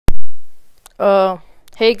Uh,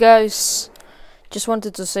 hey guys, just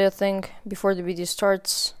wanted to say a thing before the video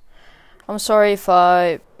starts. I'm sorry if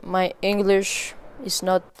my English is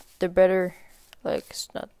not the better, like it's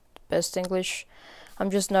not the best English.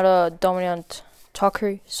 I'm just not a dominant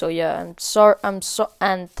talker, so yeah, sorry.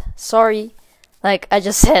 Like I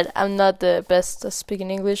just said, I'm not the best at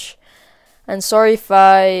speaking English, and sorry if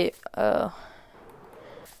I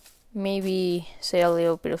maybe say a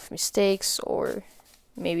little bit of mistakes or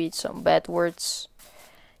maybe some bad words.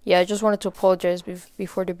 Yeah, I just wanted to apologize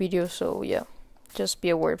before the video, so yeah, just be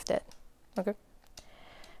aware of that. Okay.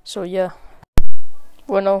 So yeah,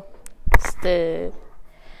 bueno,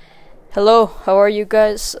 hello, how are you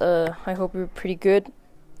guys? I hope you're pretty good.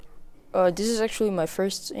 This is actually my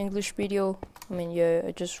first English video. I mean, yeah,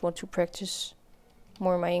 I just want to practice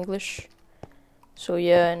more my English. So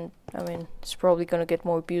yeah, and I mean, it's probably gonna get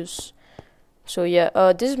more views. So yeah,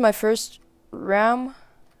 this is my first RAM.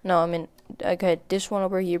 No, I mean, I got this one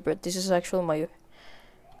over here, but this is actually my.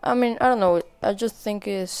 I mean, I don't know. I just think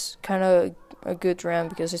it's kind of a good RAM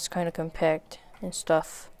because it's kind of compact and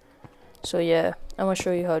stuff. So yeah, I'm gonna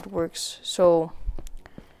show you how it works. So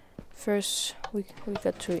first, we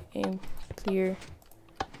got to clear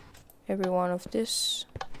every one of this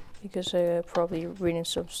because I probably reading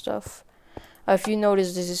some stuff. If you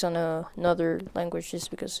notice, this is on another language, just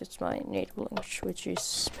because it's my native language, which is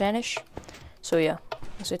Spanish. So yeah,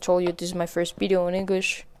 as I told you, this is my first video in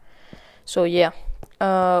English. So yeah,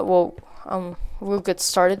 we'll get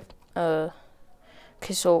started. Okay,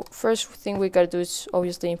 so first thing we gotta do is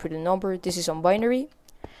obviously input a number. This is on binary.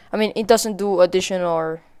 I mean, it doesn't do addition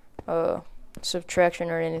or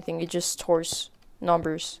subtraction or anything. It just stores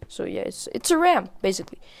numbers. So yeah, it's a RAM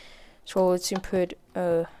basically. So let's input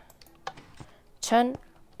 10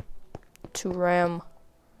 to RAM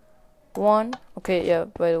 1. Okay, yeah,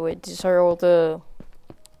 by the way, these are all the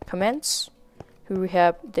commands. Here we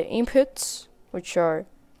have the inputs, which are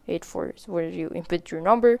 8 for where you input your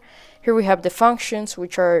number. Here we have the functions,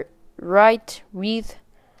 which are write, read,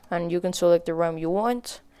 and you can select the RAM you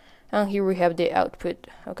want. And here we have the output.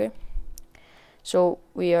 Okay, so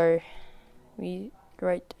we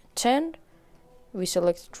write 10, we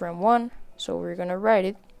select RAM 1, so we're gonna write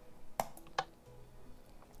it.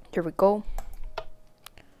 Here we go.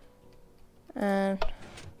 And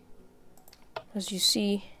as you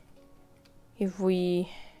see, if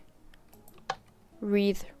we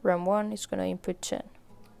read RAM 1, it's gonna input 10,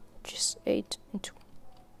 which is 8 and 2.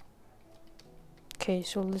 Okay,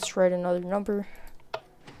 so let's write another number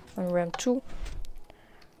on RAM 2.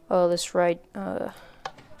 Let's write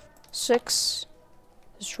 6.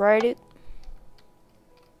 Let's write it.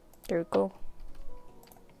 There we go.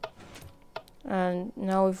 And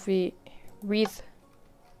now if we read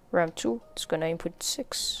RAM 2, it's gonna input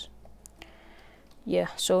 6. Yeah,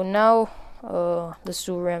 so now let's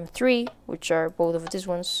do RAM 3, which are both of these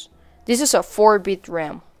ones. This is a 4-bit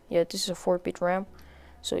RAM. Yeah, this is a 4-bit RAM.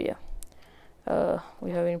 So yeah,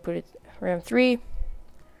 we have inputted RAM 3.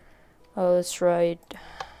 Let's write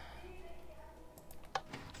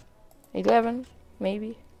 11,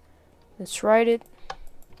 maybe. Let's write it.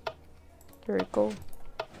 There we go.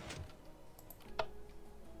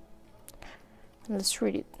 Let's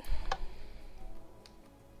read it.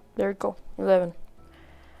 There we go, 11.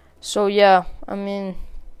 So yeah, I mean,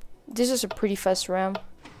 this is a pretty fast RAM.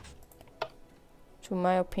 To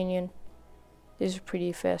my opinion, this is a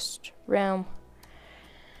pretty fast RAM,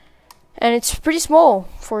 and it's pretty small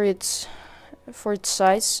for its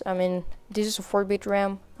size. I mean, this is a 4-bit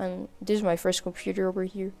RAM, and this is my first computer over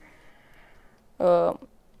here. I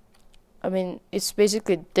mean, it's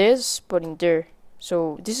basically this, but in there.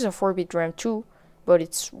 So this is a 4-bit RAM too, but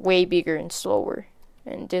it's way bigger and slower.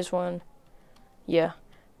 And this one, yeah.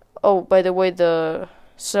 Oh, by the way, the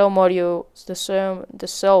cell module, the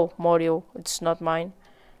cell module, it's not mine.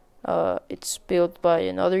 It's built by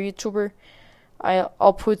another YouTuber.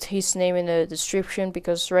 I'll put his name in the description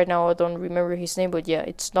because right now I don't remember his name. But yeah,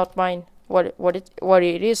 it's not mine. What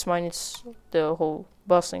it is mine is the whole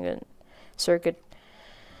busing and circuit.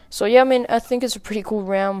 So yeah, I mean, I think it's a pretty cool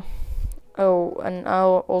RAM. Oh, and I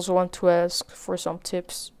also want to ask for some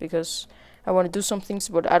tips because I want to do some things,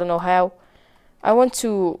 but I don't know how. I want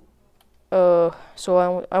to, I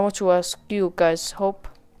want to ask you guys help.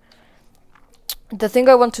 The thing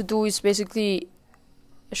I want to do is basically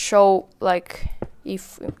show, like,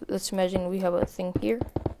 if let's imagine we have a thing here.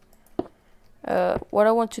 What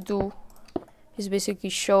I want to do is basically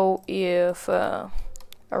show if a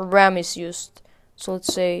RAM is used. So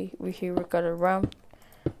let's say we got a RAM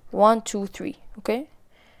 1, 2, 3. Okay.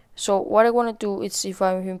 So what I want to do is if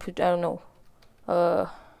I input, I don't know,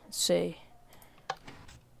 let's say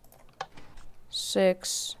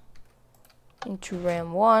 6 into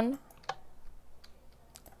RAM 1,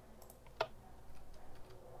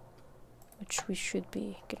 which we should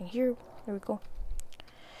be getting here. There we go.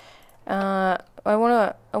 I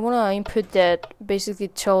wanna input that basically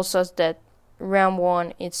tells us that RAM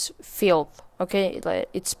 1 is filled. Okay, like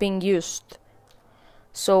it's being used.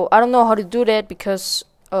 So I don't know how to do that because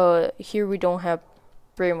here we don't have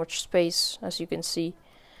very much space, as you can see.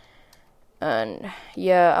 And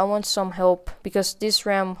yeah, I want some help because this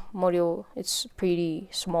RAM module it's pretty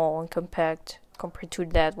small and compact compared to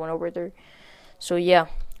that one over there. So yeah,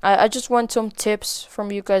 I just want some tips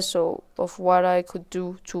from you guys of what I could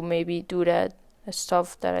do to maybe do that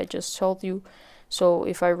stuff that I just told you. So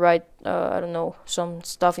if I write I don't know, some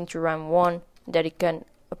stuff into RAM 1, that it can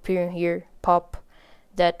appear in here, pop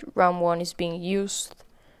that RAM 1 is being used.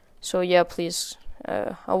 So yeah, please,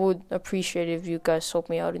 I would appreciate if you guys help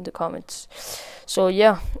me out in the comments. So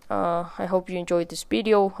yeah, I hope you enjoyed this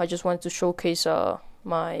video. I just wanted to showcase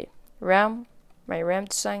my RAM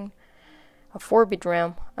design, a 4-bit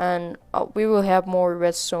RAM, and we will have more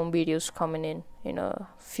redstone videos coming in a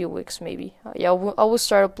few weeks maybe. Yeah, I will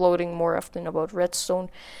start uploading more often about redstone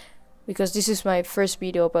because this is my first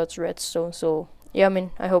video about redstone. So yeah,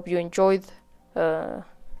 I hope you enjoyed,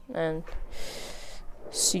 and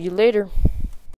see you later.